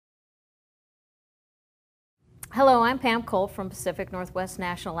Hello, I'm Pam Cole from Pacific Northwest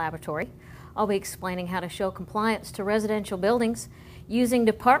National Laboratory. I'll be explaining how to show compliance to residential buildings using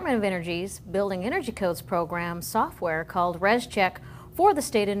Department of Energy's Building Energy Codes program software called ResCheck for the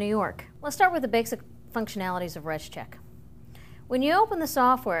state of New York. Let's start with the basic functionalities of ResCheck. When you open the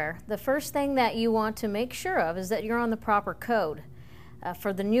software, the first thing that you want to make sure of is that you're on the proper code.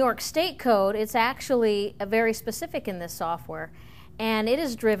 For the New York State Code, it's actually very specific in this software, and it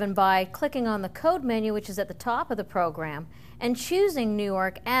is driven by clicking on the code menu, which is at the top of the program, and choosing New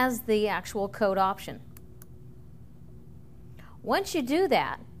York as the actual code option. Once you do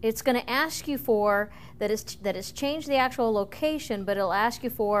that, it's going to ask you for that it's changed the actual location, but it'll ask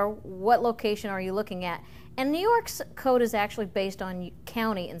you for what location are you looking at. And New York's code is actually based on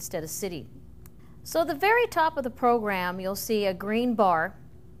county instead of city. So at the very top of the program, you'll see a green bar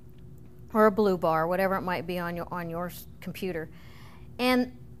or a blue bar, whatever it might be on your computer.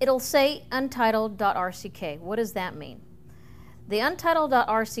 And it'll say untitled.rck. What does that mean? The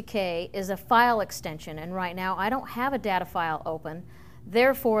untitled.rck is a file extension, and right now I don't have a data file open.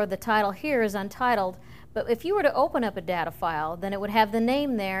 Therefore, the title here is untitled. But if you were to open up a data file, then it would have the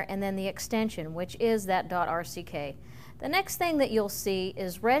name there and then the extension, which is that .rck. The next thing that you'll see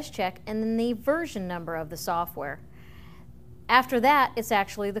is ResCheck and then the version number of the software. After that, it's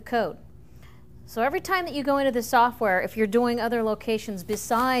actually the code. So every time that you go into the software, if you're doing other locations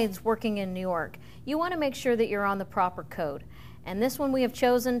besides working in New York, you want to make sure that you're on the proper code. And this one we have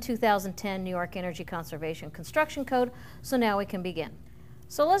chosen 2010 New York Energy Conservation Construction Code, so now we can begin.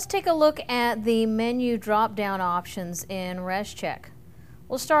 So let's take a look at the menu drop-down options in ResCheck.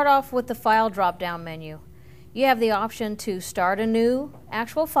 We'll start off with the file drop-down menu. You have the option to start a new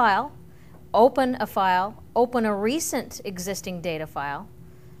actual file, open a recent existing data file,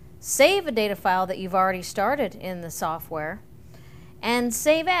 save a data file that you've already started in the software, and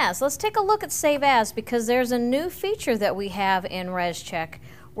save as. Let's take a look at save as, because there's a new feature that we have in ResCheck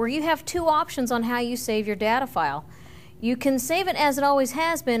where you have two options on how you save your data file. You can save it as it always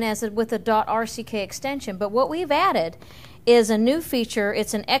has been, with a .rck extension, but what we've added is a new feature.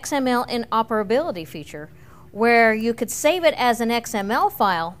 It's an XML interoperability feature where you could save it as an XML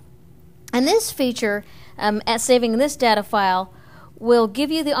file, and this feature, at saving this data file, will give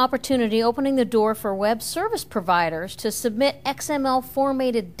you the opportunity, opening the door for web service providers to submit XML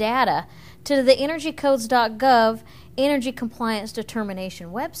formatted data to the energycodes.gov Energy Compliance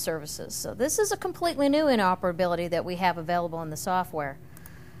Determination web services. So this is a completely new interoperability that we have available in the software.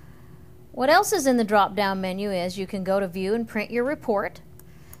 What else is in the drop-down menu is you can go to view and print your report.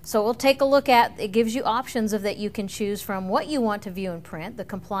 So we'll take a look at, it gives you options of that you can choose from what you want to view and print, the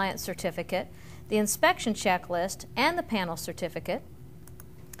compliance certificate, the inspection checklist, and the panel certificate.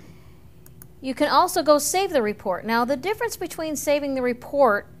 You can also go save the report. Now, the difference between saving the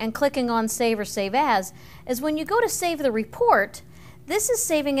report and clicking on save or save as is when you go to save the report, this is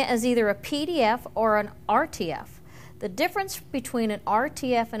saving it as either a PDF or an RTF. The difference between an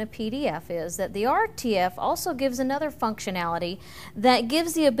RTF and a PDF is that the RTF also gives another functionality that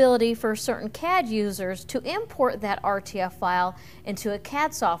gives the ability for certain CAD users to import that RTF file into a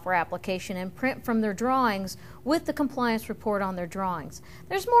CAD software application and print from their drawings with the compliance report on their drawings.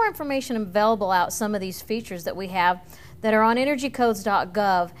 There's more information available out some of these features that we have that are on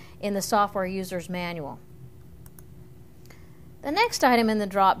energycodes.gov in the software user's manual. The next item in the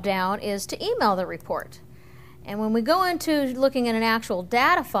drop-down is to email the report. And when we go into looking at an actual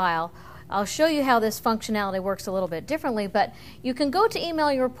data file, I'll show you how this functionality works a little bit differently, but you can go to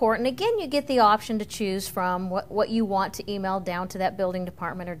email your report, and again you get the option to choose from what you want to email down to that building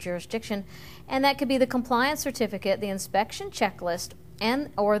department or jurisdiction, and that could be the compliance certificate, the inspection checklist,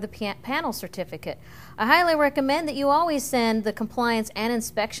 or the panel certificate. I highly recommend that you always send the compliance and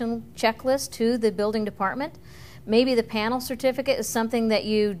inspection checklist to the building department. Maybe the panel certificate is something that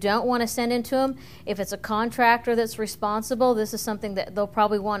you don't want to send into them. If it's a contractor that's responsible, this is something that they'll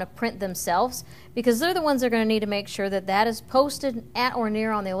probably want to print themselves, because they're the ones that are going to need to make sure that that is posted at or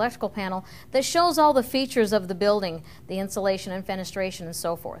near on the electrical panel that shows all the features of the building, the insulation and fenestration and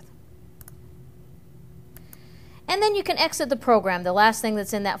so forth. And then you can exit the program. The last thing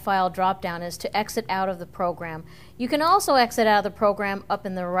that's in that file drop-down is to exit out of the program. You can also exit out of the program up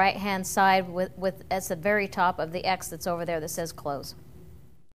in the right-hand side at the very top of the X that's over there that says close.